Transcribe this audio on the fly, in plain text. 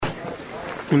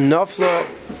Nafla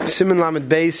Siman Lamed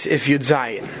Beis if Yud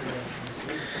Zayin.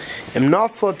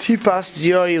 Nafla Tipas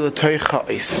Diyoi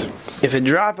L'Toichais. If a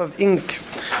drop of ink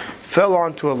fell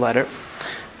onto a letter,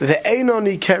 the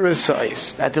Einoni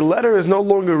Keresais, that the letter is no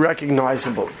longer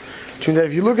recognizable. Which means that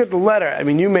if you look at the letter,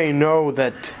 you may know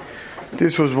that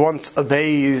this was once a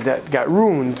beis that got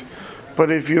ruined, but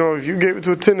if you gave it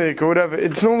to a tinnik or whatever,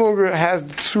 it no longer has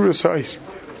the surah size.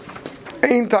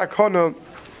 Ein takana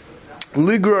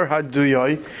ligrar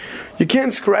haduyai. You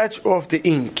can't scratch off the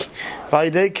ink.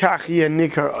 If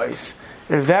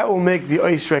that will make the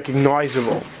ice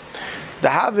recognizable. The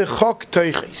have chok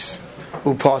teichis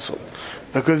upasul,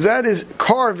 because that is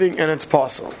carving and it's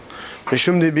possible.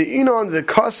 Mishum de beinon the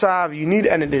kasav you need,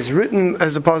 and it is written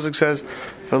as the pasuk says,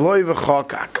 v'loy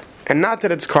v'chakak, and not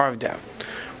that it's carved out.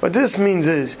 What this means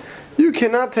is you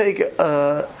cannot take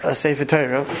a Sefer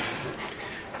Torah,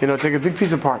 take a big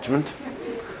piece of parchment,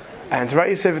 and to write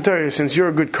your Sefer Torah, since you're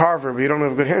a good carver but you don't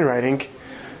have good handwriting,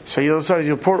 so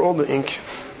you'll pour all the ink,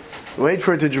 wait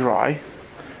for it to dry,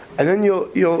 and then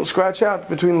you'll scratch out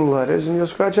between the letters, and you'll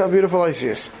scratch out beautiful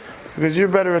ices, because you're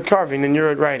better at carving than you're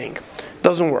at writing.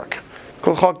 Doesn't work.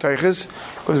 Because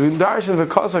with darshan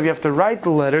v'kasav you have to write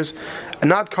the letters and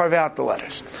not carve out the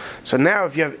letters. So now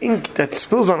if you have ink that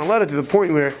spills on a letter to the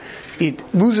point where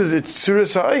it loses its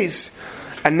tzuras ha'is,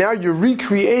 and now you're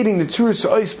recreating the tzuras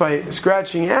ha'is by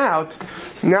scratching out,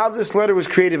 now this letter was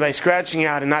created by scratching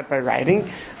out and not by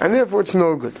writing, and therefore it's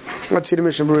no good. Let's see the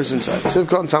Mishnah Berurah inside.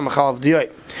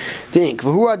 The ink.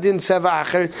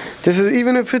 This is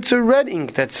even if it's a red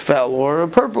ink that's fell or a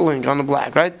purple ink on the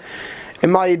black, right?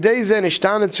 If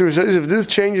this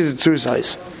changes its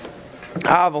size,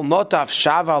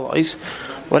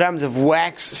 what happens if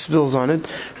wax spills on it?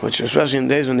 Which, especially in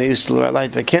days when they used to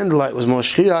light by candlelight, was more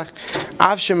shchiach.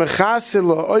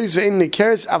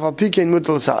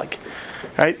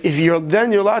 Right? If you're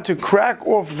allowed to crack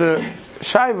off the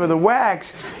shaiva, the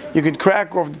wax. You could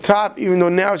crack off the top, even though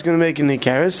now it's going to make an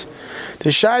nikeres. The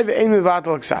shaiva ain't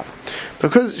mevatel ksav,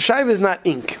 because shaiva is not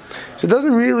ink, so it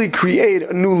doesn't really create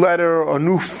a new letter or a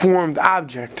new formed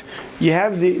object. You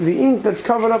have the ink that's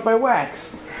covered up by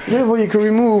wax. Therefore, you can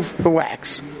remove the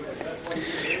wax.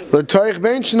 Doesn't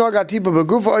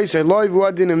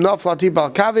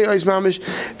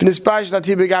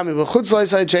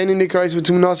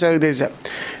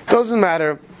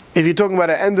matter if you're talking about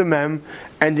an endemem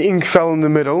and the ink fell in the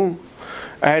middle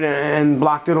and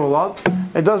blocked it all up.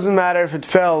 It doesn't matter if it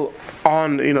fell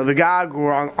on the gag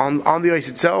or on the ice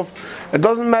itself. It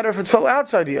doesn't matter if it fell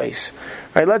outside the ice.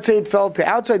 Right? Let's say it fell to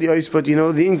outside the ice, but the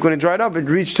ink, when it dried up, it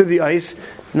reached to the ice.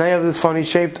 Now you have this funny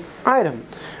shaped item.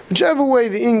 Whichever way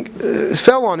the ink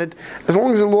fell on it, as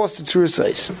long as it lost its true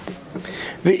size.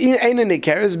 Whether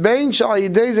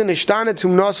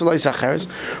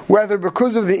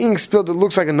because of the ink spilled it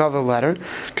looks like another letter.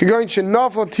 Right?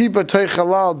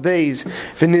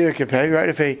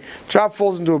 If a drop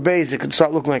falls into a base, it could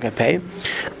start looking like a pay.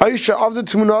 Or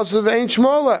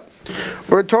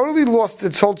it totally lost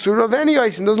its whole tzura of any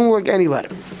ice and doesn't look like any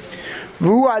letter.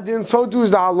 So too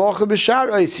is the halacha b'shar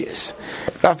oisius.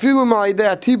 V'afilu ma'idei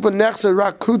atipa nechzer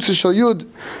rak kutza shel yud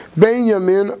bein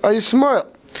yamin oismoil.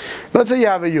 Let's say you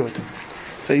have a yud.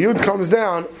 So yud comes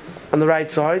down on the right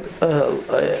side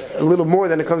a little more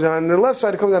than it comes down on the left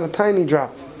side. It comes down a tiny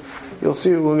drop. You'll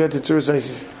see we'll get to tzuras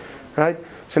oisius, right?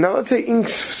 So now let's say ink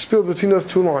spilled between those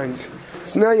two lines.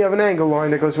 So now you have an angle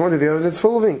line that goes from one to the other, and it's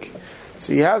full of ink.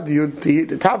 So you have the yud,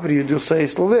 the top of the yud, you'll say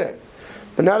it's still there.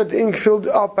 But now that the ink filled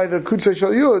up by the Kutzah Shal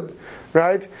Yud,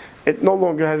 right, it no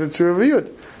longer has a Tzur of a Yud.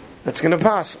 That's going to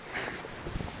pass.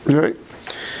 Right?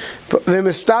 And if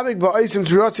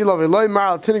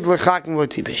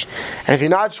you're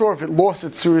not sure if it lost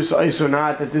its Tzur Ice or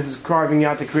not, that this is carving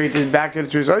out to create it back to the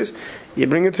Tzur Ice, you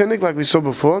bring a tinnik like we saw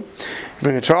before. You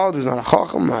bring a child who's not a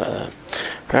chacham, not a...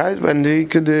 Right? And you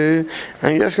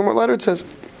ask him what letter it says.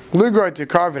 Ligrai to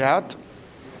carve it out.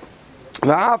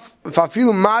 Magen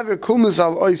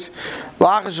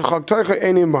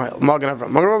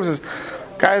says,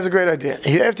 guy has a great idea.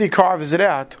 After he carves it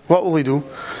out, what will he do?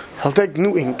 He'll take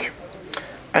new ink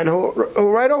and he'll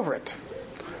write over it.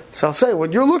 So I'll say,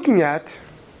 what you're looking at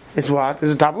is what?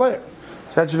 Is the top layer.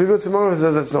 So that should be good. Simon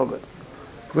says that's no good,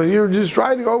 because you're just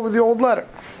writing over the old letter.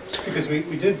 Because we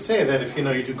did say that if you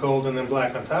do gold and then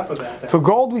black on top of that. For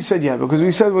gold we said because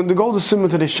we said when the gold is similar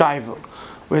to the shaiva,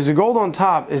 whereas the gold on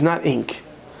top is not ink.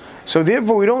 So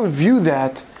therefore we don't view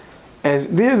that as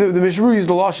the Mishnah Berurah used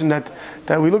the lashon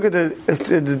that we look at the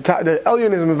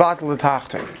elyon is mevatel the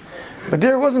tachten, but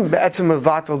there wasn't be'etzem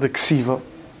mevatel the ksiva.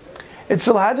 It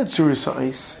still had the tzuras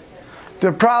ha'is.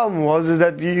 The problem is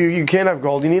that you can't have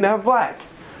gold, you need to have black.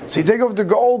 So you take off the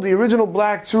gold, the original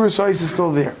black tzuras ice is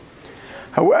still there.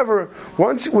 However,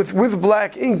 once with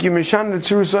black ink, you mishan the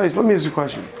tzuras ice. Let me ask you a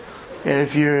question.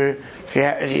 If you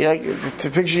like to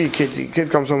picture your kid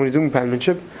comes home and he's doing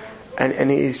penmanship,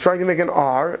 and he's trying to make an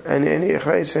R, and he's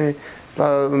trying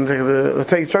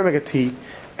to make a T,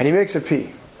 and he makes a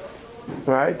P,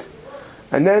 right?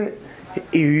 And then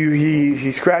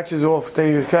he scratches off.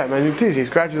 Then he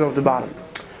scratches off the bottom,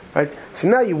 right? So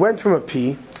now you went from a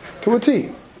P to a T.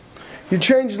 You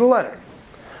changed the letter,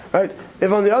 right?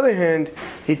 If on the other hand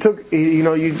you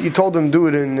told him do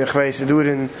it in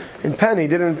pen, he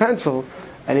did it in pencil,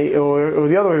 and or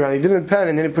the other way around, he did it in pen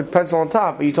and then he put pencil on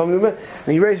top, but you told him to do it, and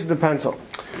he erases the pencil.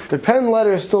 The pen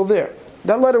letter is still there.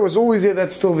 That letter was always there.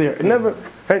 That's still there. It never,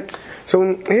 right? So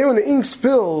when the ink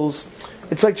spills,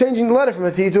 it's like changing the letter from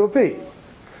a T to a P.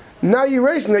 Now you're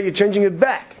erasing that, you're changing it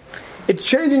back. It's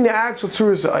changing the actual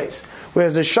tzuras ice.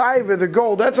 Whereas the shaiva, the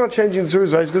gold, that's not changing the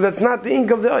tzuras ice because that's not the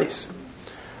ink of the ice.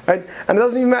 Right? And it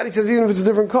doesn't even matter, he says, even if it's a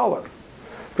different color.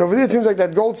 But over there it seems like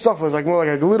that gold stuff was like more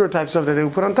like a glitter type stuff that they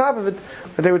would put on top of it,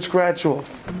 that they would scratch off.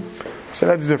 So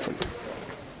that's different.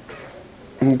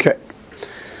 Okay.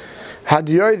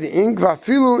 The ink, he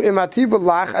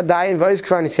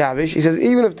says,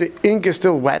 even if the ink is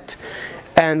still wet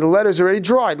and the letter's already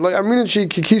dried, like you don't say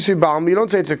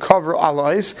it's a cover al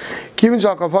ice. Because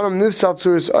before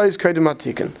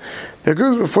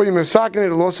you mifsaken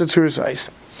it, lost the tzuras ice.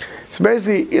 So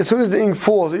basically, as soon as the ink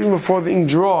falls, even before the ink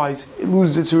dries, it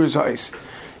loses the tzuras ice.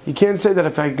 You can't say that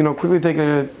if I quickly take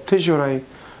a tissue and I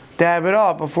dab it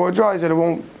up before it dries, that it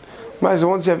won't.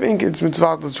 Once you have ink, it's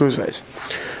mitzvah the tzuras ice.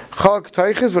 Chalk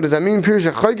teiches, what does that mean?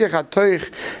 Pirish chayke chat teich,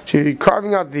 she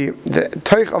carving out the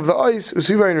teich of the ice,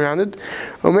 usivayin around it.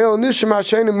 Umel nishma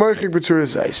shein moichik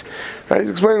b'tzuras ice. Right, he's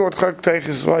explaining what chalk teiches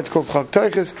is, why it's called chalk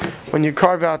teiches, when you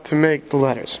carve out to make the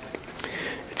letters.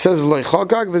 It says v'loy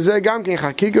chalkak v'zeh gam ken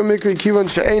chakika mikri kivan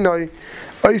she'enoi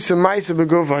ice ma'isa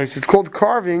begufa ice. It's called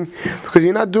carving because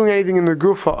you're not doing anything in the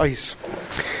gufa ice.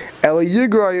 Ela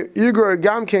yigra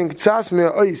gam ken k'tzas mea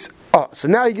ice. Oh, so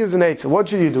now he gives an eitzah. What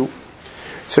should you do?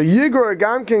 So yigra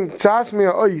gam ken k'tzas mea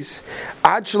ice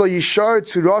ad shelo yishar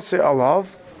tzurase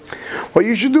alav. What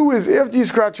you should do is, after you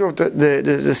scratch off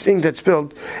the ink that's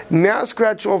spilled, now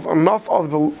scratch off enough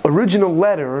of the original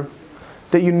letter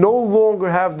that you no longer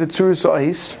have the tzuras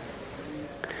ice.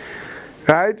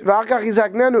 Right?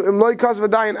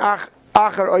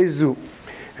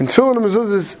 And tefillin and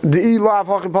mezuzahs, the lav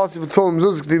hachim pasi for tefillin and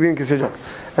mezuzahs to be in kesidron.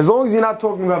 As long as you're not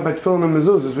talking about tefillin and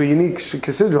mezuzahs, where you need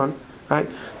kesidron,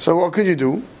 right? So what could you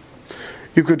do?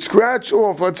 You could scratch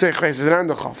off, let's say, ches is an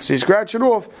endachaf. So you scratch it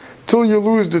off till you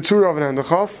lose the tzura of an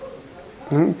endachaf,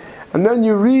 and then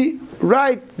you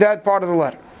rewrite that part of the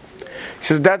letter. He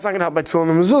says that's not going to help by tefillin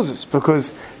and mezuzahs,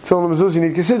 because tefillin and mezuzahs you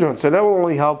need kesidron. So that will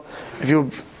only help if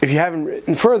you haven't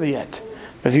written further yet.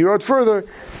 If you wrote further,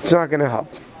 it's not going to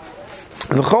help.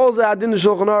 This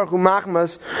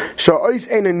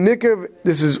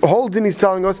is whole din he's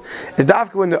telling us is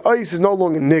dafka when the ice is no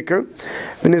longer nicker,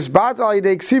 and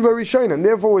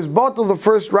therefore was bottled the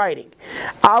first writing.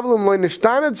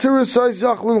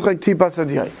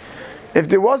 If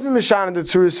there wasn't Mishana the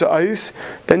Tzuras ice,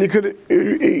 then you could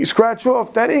scratch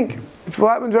off that ink, which will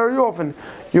happen very often.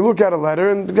 You look at a letter,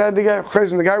 and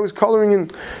the guy was coloring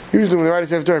in. Usually, when they write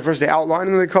it first they outline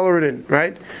and then they color it in,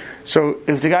 right? So,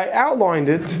 if the guy outlined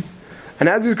it, and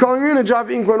as he's coloring in, a drop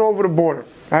of ink went over the border,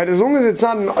 right? As long as it's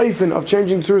not an eifin of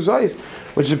changing Tzuras ice,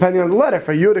 which depending on the letter,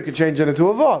 for Yudah could change it into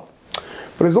a vav.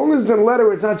 But as long as it's in a letter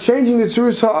where it's not changing the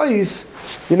Tzuras ice,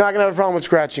 you're not going to have a problem with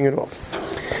scratching it off.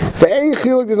 There's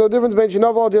no difference between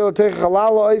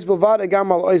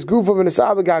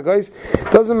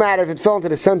doesn't matter if it fell into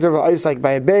the center of an ice like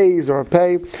by a base or a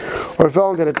pay, or it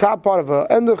fell into the top part of an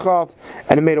endachaf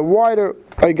and it made it wider.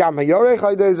 It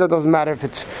doesn't matter if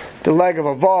it's the leg of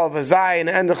a vav, a zai, and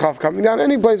an endachaf coming down,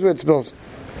 any place where it spills.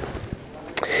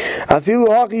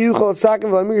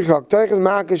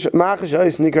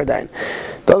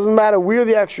 Doesn't matter where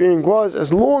the extra ink was,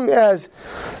 as long as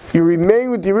you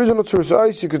remain with the original tzuras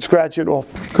ice, you could scratch it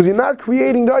off. Because you're not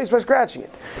creating the ice by scratching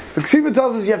it. The Ksiva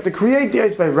tells us you have to create the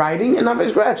ice by writing and not by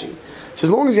scratching. So as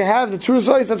long as you have the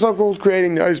tzuras ice, that's not called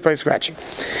creating the ice by scratching.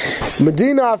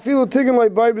 Medina, I feel taken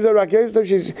like Bible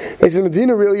it's in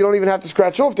Medina really, you don't even have to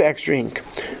scratch off the extra ink.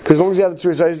 Because as long as you have the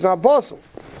tzuras ice, it's not possible.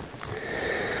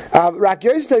 Rak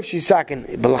Yosef she's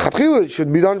second, but it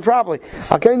should be done properly.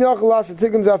 If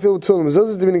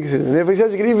he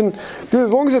says you can even,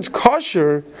 as long as it's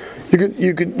kosher,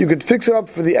 you could fix it up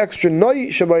for the extra noy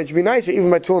shabai. It should be nicer even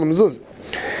by tefillin and mezuzah.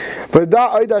 But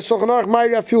that Shulchan Aruch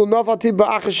might feel nafal tiba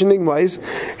achash nigmais.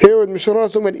 Here with Mishnah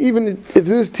talking about even if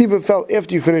this tiba fell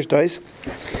after you finished ice,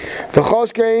 the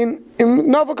choshkein in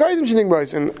nafal kaidim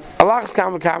shnigmais and Allah's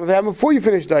kam they have before you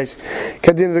finish ice.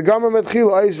 Kadin the gamma met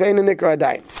chil ice vein and nikra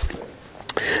dai.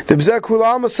 The bzek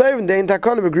kulam 7 day in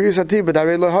takana agrees at tiba that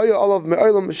really high all of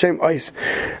me'olam shem ice.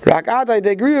 Rak'adai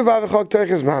they agree with avachok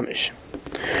teiches mamish.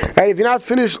 Right, if you're not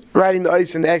finished writing the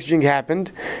ice and the exchanging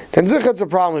happened, then it's a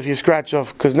problem if you scratch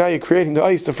off, because now you're creating the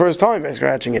ice the first time by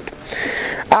scratching it.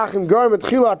 If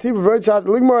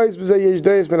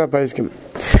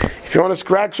you want to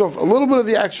scratch off a little bit of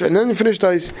the extra and then you finish the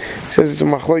ice, it says it's a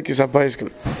machloikis hapaiskim.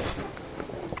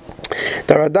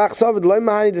 The Radach Savid Loi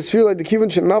Mahani the sphere like the Kivin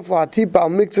Shem Nafla Atipa Al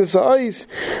Mixes Ice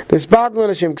the Spatman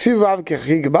Hashem Ksiv Avkech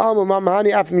Yigabal Mam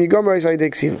Mahani Afim Yigomer Ice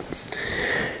Aidek Ksiv.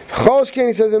 Choshken,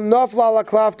 he says, nafla la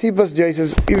klaf tipas jay,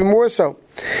 says even more so.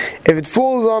 If it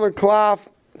falls on a klaf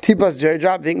tipas jay,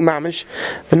 drop vink mamish,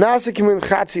 v'nasa kimin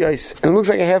chatzi ice, and it looks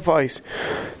like a half ice.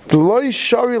 The loy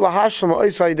shari lahashlam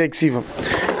ice haydek sivam.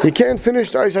 You can't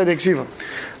finish the ice haydek sivam.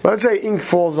 Let's say ink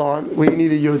falls on where you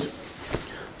need a yud.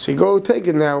 So you go take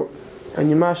it now, and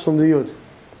you mashlam the yud.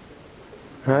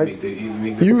 Right?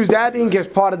 Use that ink as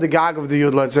part of the gag of the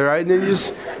yud, let's say, right? And then you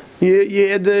just you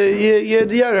had the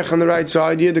yarech on the right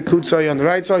side, you had the kutzai on the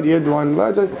right side, you had the line on the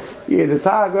right side, you had the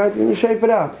tag, right? And you shape it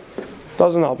out.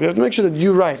 Doesn't help. You have to make sure that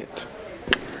you write it.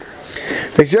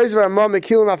 He says, "If I'm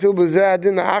killing, I feel bezad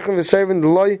in the achim v'seven the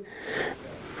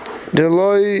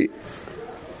loy,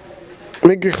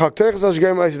 mikri chaktech as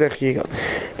game as the chigal."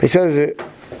 He says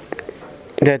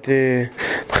that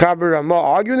Chaber Ramah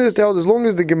arguing this held as long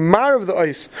as the gemar of the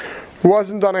ice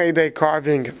wasn't done a day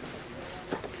carving,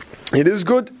 it is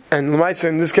good. And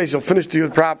in this case, you'll finish the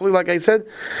yud properly, like I said.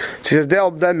 She says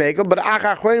they'll then make it, but the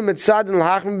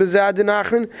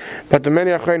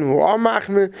many achronim who are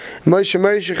machmir, Moshe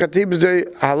chatibs they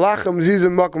halachim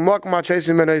zizim makom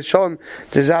machesim and shalom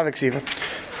tezavik siva.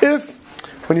 If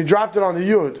when you dropped it on the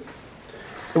yud,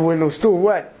 when it was still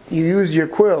wet, you used your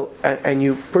quill and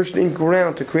you pushed the ink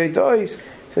around to create the ice,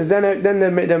 says then they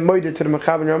made it to the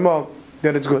Mechaber Ramah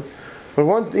that it's good. But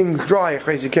once things dry,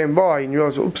 you came by and you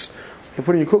realize, oops, you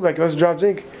put in your cook like you must drop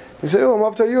ink. You say, oh, I'm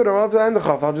up to Yud, I'm up to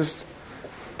Endachaf. I'll just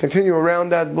continue around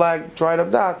that black, dried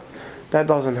up dot. That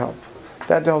doesn't help.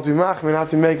 That helps you machmir, not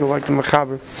to make it like the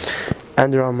Mechaber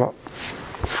and the Ramah.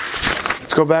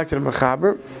 Let's go back to the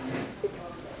Mechaber.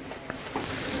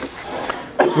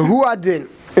 Who adin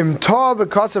imtav a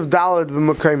cos of dalad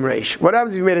b'makayim reish. What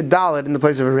happens if you made a dalad in the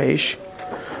place of a reish,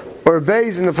 or a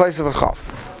beis in the place of a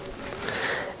chaf?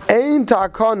 Ein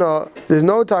takana. There's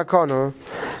no takana.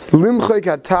 Limchoik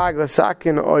hatag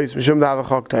l'sakin ois mishum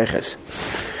davachok teiches.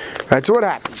 Right. So what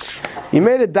happens? You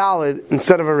made a dalad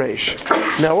instead of a reish.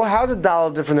 Now, how's a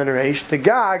dalad different than a reish? The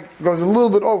gag goes a little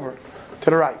bit over to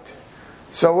the right.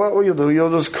 So what will you do?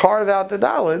 You'll just carve out the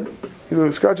dalad.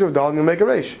 You'll scratch off dalad and you'll make a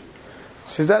reish.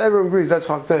 Says that everyone agrees that's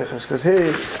chak teiches, because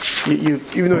here you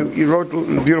even though you wrote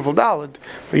a beautiful dalad,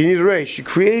 but you need a reish. You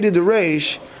created the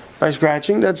reish by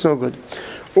scratching. That's no good.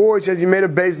 Or it says you made a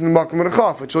base in the makom of the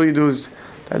chaf, which all you do is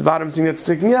that bottom thing that's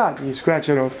sticking out, and you scratch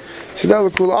it off. So that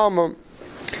would cool alma.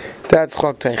 That's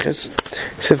chak teiches.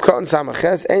 Sivkat and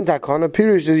samaches ain't takana.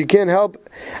 Pirush says you can't help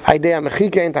idea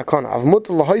mechika ain't takana. Av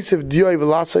mutal lahaysev diyoy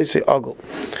v'lasay say agul.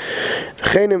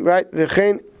 Right?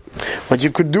 What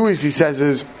you could do is, he says,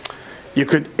 is you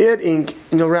could add ink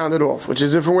and you'll round it off, which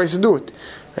is different ways to do it.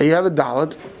 Now you have a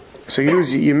dalad, so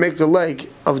you make the leg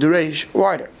of the reish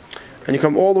wider, and you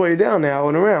come all the way down now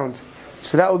and around.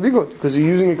 So that would be good because you're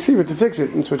using a ksiva to fix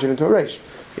it and switch it into a reish.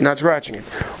 You're not scratching it,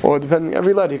 or depending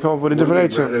every letter you come up with a different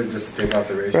age. Just to take off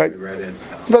the reish, right?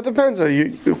 That depends.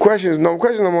 Question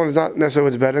number one is not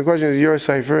necessarily what's better. The question is you're a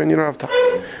cipher and you don't have time.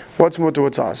 What's mutter,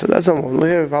 what's asa? That's number one.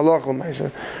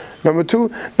 Number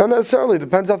two, not necessarily.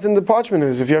 Depends how thin the parchment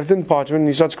is. If you have thin parchment and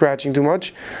you start scratching too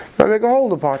much, might make a hole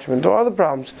in the parchment or other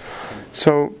problems.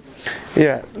 So,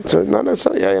 yeah. So not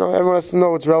necessarily. Yeah, everyone has to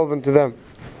know what's relevant to them.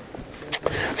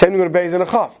 Same thing with a base and a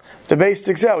chaf. If the base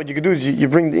sticks out, what you could do is you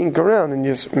bring the ink around and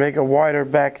you just make a wider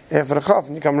back half of the chaf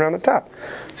and you come around the top.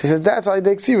 So he says that's how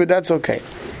they see it. That's okay.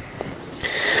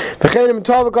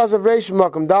 Because of reish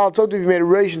makom dal, so if you made a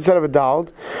reish instead of a dal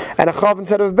and a chaf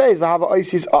instead of a base, have an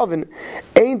isis oven.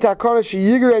 Ain't takana she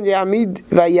yiger and yamid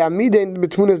vayamid in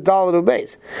between his dal and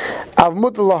base. Av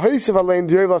mutal lahaysev alein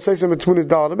diyoy v'asaysim between his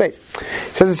dal and base.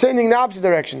 So the same thing in the opposite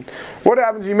direction. What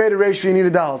happens if you made a reish where you need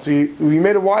a dal? So you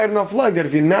made a wide enough leg that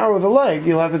if you narrow the leg,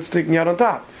 you'll have it sticking out on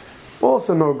top.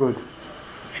 Also no good.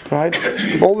 Right?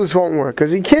 All this won't work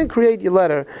because you can't create your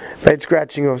letter by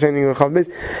scratching or something with chav base.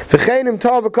 V'cheinim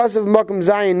tal v'kasav makom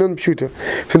zayin nun pshuta.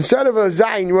 If instead of a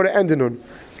zayin you wrote an end nun,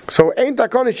 So ain't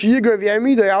takana shiyigra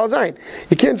v'yamida al zayin.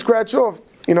 You can't scratch off,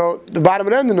 the bottom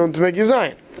of the end of nun to make your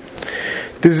zayin.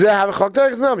 This is have a chok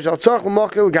teiches mamish. Al tzarch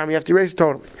l'machil gam. You have to erase it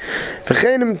totally.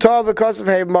 V'cheinim tav v'kasav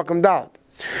hay b'makam dalet.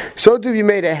 So too, if you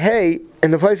made a hay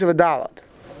in the place of a dalet.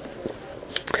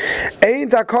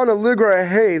 Ain't takana ligra a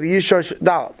hay v'yishosh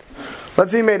dalet.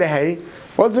 Let's say you made a hay.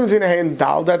 What's the difference between a hay and a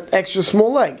dalet? That extra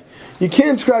small leg. You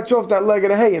can't scratch off that leg of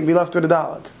the hay and be left with a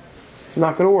dalet. It's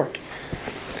not going to work.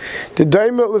 The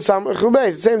daimut l'samach chubei.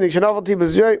 It's the same thing. Shenafal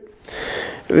tibas joy.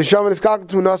 The shaman is calculated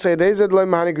to nasay they said le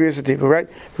mahani griyas tipa, right?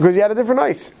 Because you had a different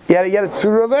ice. You had a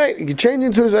tzura of it. You can change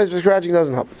into his ice, but scratching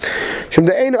doesn't help. Shem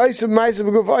the ein ice of ma'aser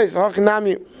beguf ice.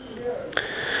 V'hachinami.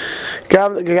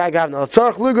 Gavna.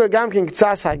 Tzarch luga gamkin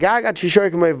k'tzas hagag at shishoy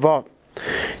k'mei vav. He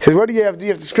says, what do? You have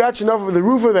to scratch enough of the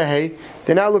roof of the hay.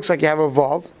 Then now it looks like you have a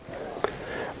vav.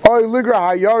 Or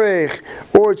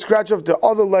scratch off the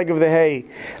other leg of the hay.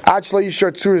 Actually, you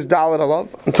shirt tzuras dalet alav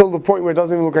until the point where it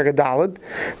doesn't even look like a dalet.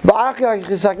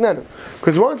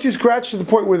 Because once you scratch to the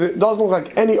point where it doesn't look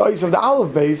like any ice of the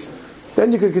olive base,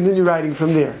 then you could continue writing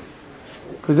from there.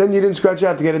 Because then you didn't scratch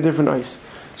out to get a different ice.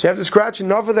 So you have to scratch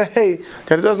enough of the hay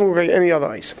that it doesn't look like any other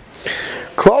ice.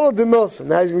 Klala de Milson.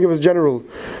 Now he's going to give us a general rule.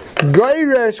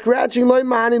 Goyrer scratching loy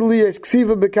mahani liyas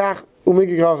ksiva bekach.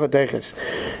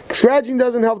 Scratching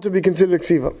doesn't help to be considered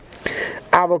ksiva.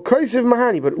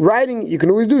 But writing, you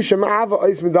can always do. You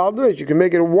can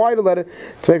make it a wider letter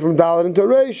to make from dalet into a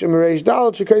reish.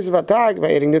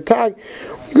 By adding the tag.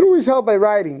 You can always help by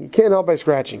writing. You can't help by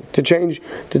scratching to change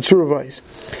the tzur of ice.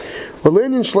 But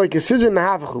when it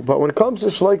comes to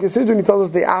shleika sidron, he tells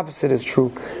us the opposite is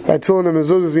true. By telling him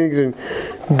mezuzahs being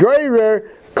goyrer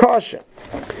kasha.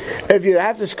 If you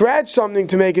have to scratch something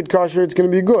to make it kosher, it's going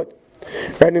to be good.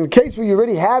 Right? In the case where you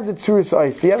already have the tzuras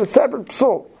ice, but you have a separate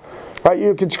psul, right?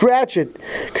 You can scratch it.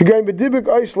 It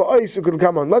could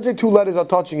come on. Let's say two letters are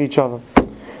touching each other,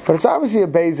 but it's obviously a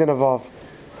beis and a vav,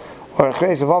 or a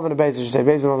vav and a beis. I should say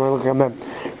beis and a vav. Looking at them,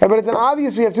 right? But it's an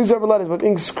obvious we have two separate letters, but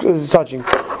ink is touching.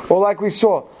 Or like we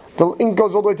saw, the ink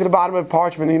goes all the way to the bottom of the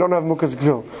parchment, and you don't have mukas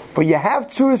gvil, but you have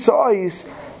tzuras ice.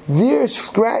 There,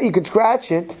 you can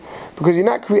scratch it because you're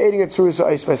not creating a tzuras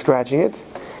ice by scratching it.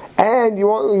 And you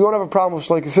won't have a problem with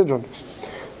shleika sidron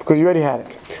because you already had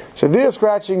it. So there,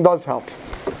 scratching does help.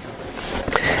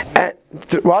 And,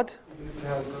 what?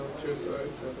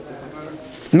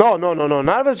 No.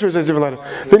 Not if it's tzuras different letter.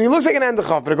 Then it looks like an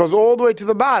endachaf, but it goes all the way to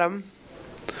the bottom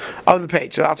of the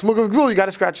page. So that's mukh of gvul. You got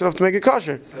to scratch enough to make it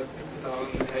kosher.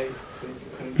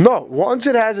 No, once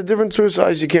it has a different tzuras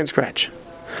size, you can't scratch.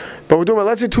 But we're doing.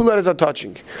 Let's say two letters are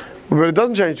touching, but it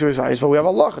doesn't change tzuras size. But we have a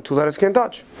lacha. Two letters can't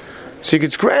touch. So you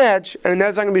could scratch, and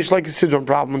that's not going to be a shleika sidron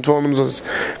problem because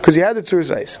you had the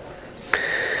tzuras ice.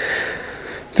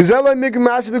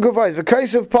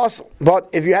 But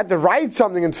if you had to write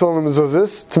something in tefillin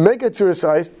mezuzahs to make it tzuras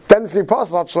ice, then it's going to be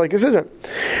possible. That's shleika sidron.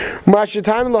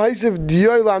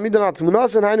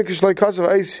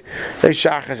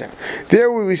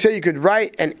 There we say you could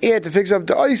write and add to fix up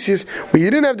the ices where you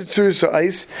didn't have the tzuras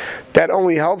ice. That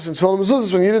only helps in tefillin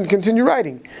mezuzahs when you didn't continue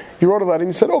writing. You wrote a letter and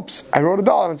you said, "Oops, I wrote a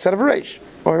dalet instead of a reish,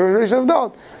 or a reish instead of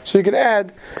dalet." So you can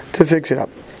add to fix it up.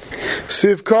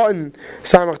 Siv Cotton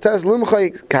Samachtes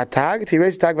Limchay Katag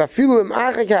Tives Tag Vafilu Im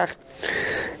Achakach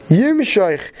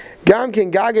Yimshoich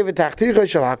Gamkin Gage Vitachticha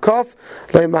Shal Hakov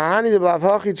Le Mahani de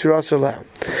Blavhachi Tzurasala.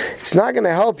 It's not going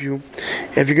to help you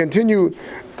if you continue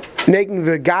making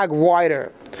the gag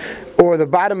wider or the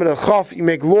bottom of the chaf you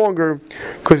make longer,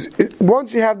 because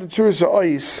once you have the tzuras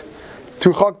ice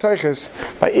through chak teiches,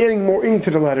 by adding more ink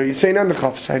to the letter, you say the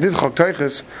chaf. So I did chak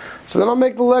teiches, so then I'll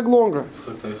make the leg longer.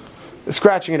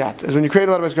 Scratching it out is when you create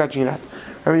a letter by scratching it out.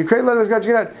 And when you create a letter by scratching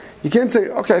it out, you can't say,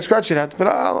 "Okay, I scratch it out," but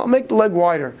I'll make the leg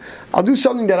wider. I'll do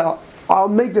something that I'll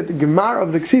make that the gemara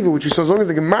of the ksiva, which is so as long as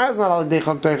the gemara is not al dei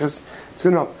chak teiches, it's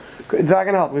good enough. It's not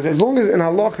going to help because as long as in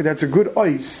halacha that's a good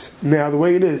ice. Now the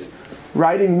way it is,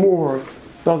 writing more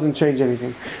doesn't change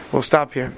anything. We'll stop here.